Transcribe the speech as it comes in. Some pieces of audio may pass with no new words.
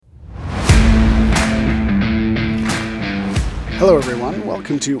Hello everyone,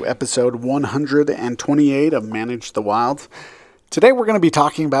 welcome to episode 128 of Manage the Wild. Today we're going to be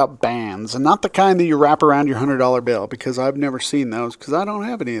talking about bands, and not the kind that you wrap around your $100 bill, because I've never seen those, because I don't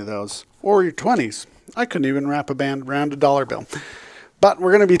have any of those. Or your 20s. I couldn't even wrap a band around a dollar bill. But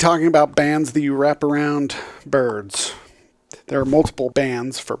we're going to be talking about bands that you wrap around birds. There are multiple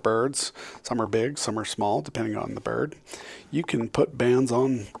bands for birds. Some are big, some are small, depending on the bird. You can put bands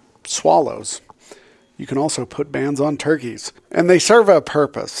on swallows. You can also put bands on turkeys. And they serve a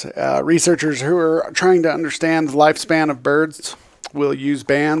purpose. Researchers who are trying to understand the lifespan of birds will use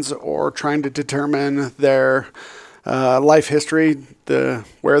bands, or trying to determine their life history,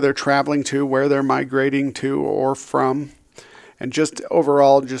 where they're traveling to, where they're migrating to or from, and just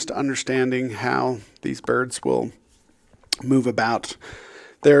overall just understanding how these birds will move about.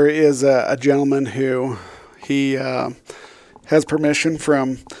 There is a gentleman who has permission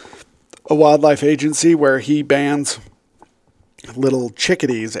from a wildlife agency where he bans little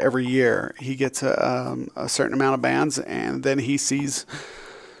chickadees every year. He gets a certain amount of bands, and then he's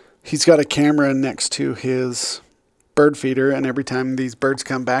got a camera next to his bird feeder, and every time these birds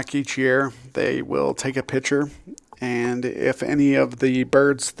come back each year, they will take a picture. And if any of the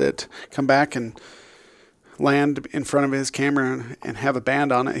birds that come back and land in front of his camera and have a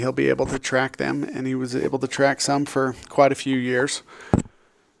band on it, he'll be able to track them. And he was able to track some for quite a few years.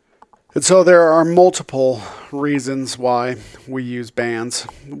 And so there are multiple reasons why we use bands.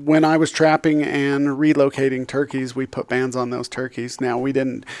 When I was trapping and relocating turkeys, we put bands on those turkeys. Now, we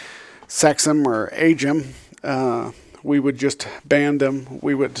didn't sex them or age them. We would just band them.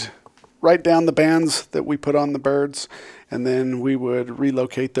 We would write down the bands that we put on the birds, and then we would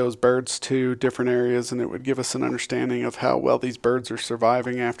relocate those birds to different areas, and it would give us an understanding of how well these birds are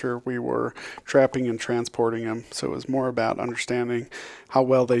surviving after we were trapping and transporting them. So it was more about understanding how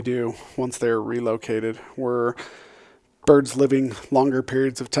well they do once they're relocated. Were birds living longer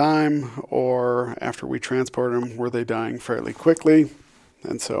periods of time, or after we transport them, were they dying fairly quickly?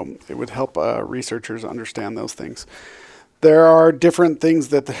 And so it would help researchers understand those things. There are different things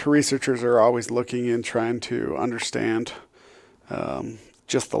that the researchers are always looking in, trying to understand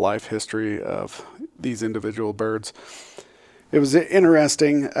just the life history of these individual birds. It was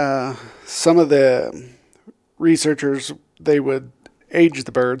interesting. Some of the researchers, they would age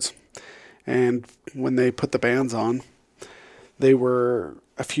the birds, and when they put the bands on, they were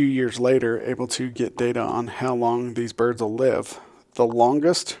a few years later able to get data on how long these birds will live. The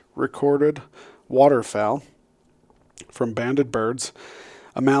longest recorded waterfowl from banded birds,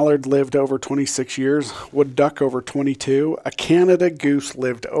 a mallard lived over 26 years, wood duck over 22, a Canada goose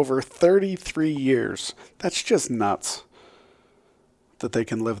lived over 33 years. That's just nuts that they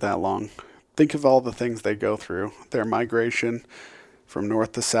can live that long. Think of all the things they go through. Their migration from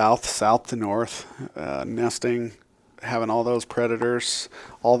north to south, south to north, nesting, having all those predators,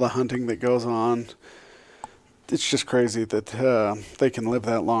 all the hunting that goes on. It's just crazy that they can live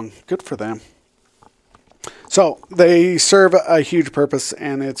that long. Good for them. So they serve a huge purpose,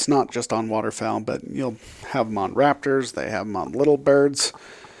 and it's not just on waterfowl, but you'll have them on raptors. They have them on little birds.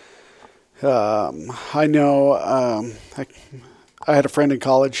 I know I had a friend in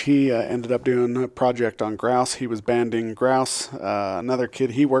college. He ended up doing a project on grouse. He was banding grouse. Another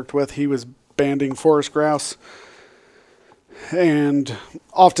kid he worked with, he was banding forest grouse. And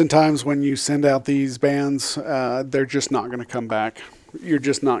oftentimes when you send out these bands, they're just not going to come back. You're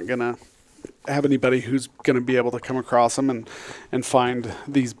just not going to have anybody who's going to be able to come across them and find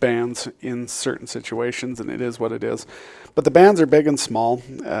these bands in certain situations, and it is what it is. But the bands are big and small,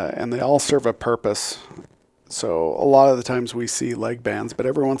 and they all serve a purpose. So a lot of the times we see leg bands, but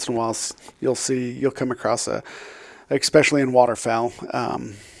every once in a while you'll come across especially in waterfowl,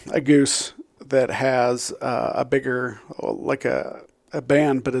 a goose that has a bigger, like a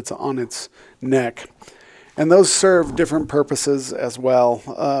band, but it's on its neck. And those serve different purposes as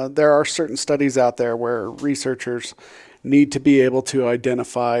well. There are certain studies out there where researchers need to be able to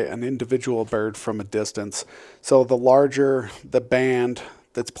identify an individual bird from a distance. So the larger the band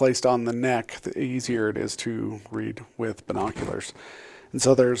that's placed on the neck, the easier it is to read with binoculars. And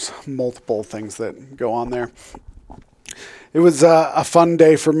so there's multiple things that go on there. It was a fun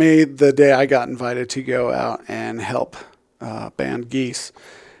day for me, the day I got invited to go out and help band geese.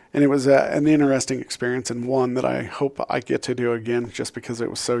 And it was an interesting experience, and one that I hope I get to do again, just because it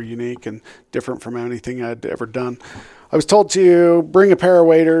was so unique and different from anything I'd ever done. I was told to bring a pair of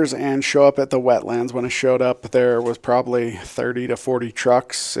waders and show up at the wetlands. When I showed up, there was probably 30 to 40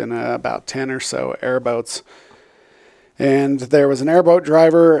 trucks and about 10 or so airboats. And there was an airboat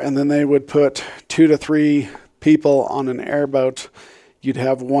driver, and then they would put 2 to 3 people on an airboat. You'd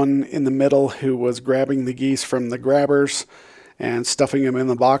have one in the middle who was grabbing the geese from the grabbers, and stuffing them in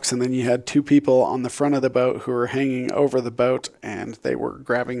the box. And then you had two people on the front of the boat who were hanging over the boat, and they were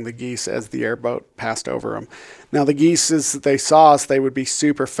grabbing the geese as the airboat passed over them. Now, the geese, as they saw us, they would be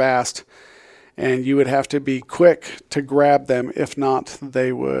super fast, and you would have to be quick to grab them. If not,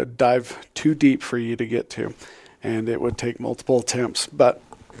 they would dive too deep for you to get to, and it would take multiple attempts. But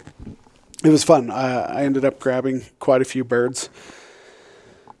it was fun. I ended up grabbing quite a few birds,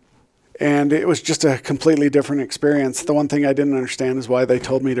 and it was just a completely different experience. The one thing I didn't understand is why they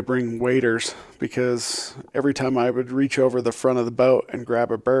told me to bring waders, because every time I would reach over the front of the boat and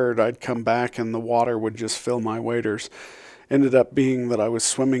grab a bird, I'd come back and the water would just fill my waders. Ended up being that I was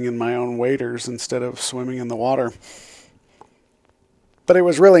swimming in my own waders instead of swimming in the water. But it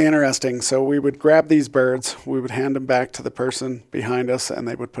was really interesting. So we would grab these birds, we would hand them back to the person behind us, and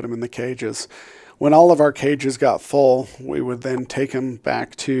they would put them in the cages. When all of our cages got full, we would then take them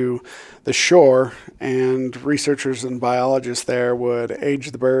back to the shore, and researchers and biologists there would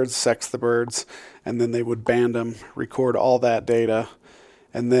age the birds, sex the birds, and then they would band them, record all that data,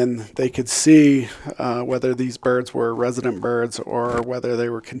 and then they could see whether these birds were resident birds or whether they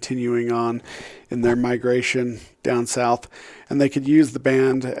were continuing on in their migration down south. And they could use the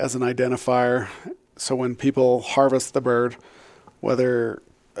band as an identifier. So when people harvest the bird, whether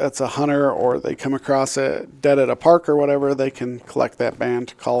it's a hunter or they come across it dead at a park or whatever, they can collect that band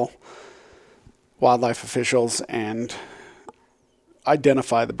to call wildlife officials and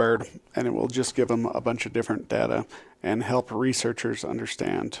identify the bird, and it will just give them a bunch of different data and help researchers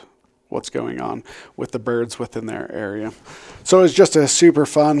understand what's going on with the birds within their area. So it was just a super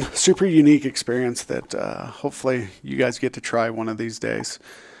fun, super unique experience that hopefully you guys get to try one of these days.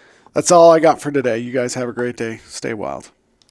 That's all I got for today. You guys have a great day. Stay wild.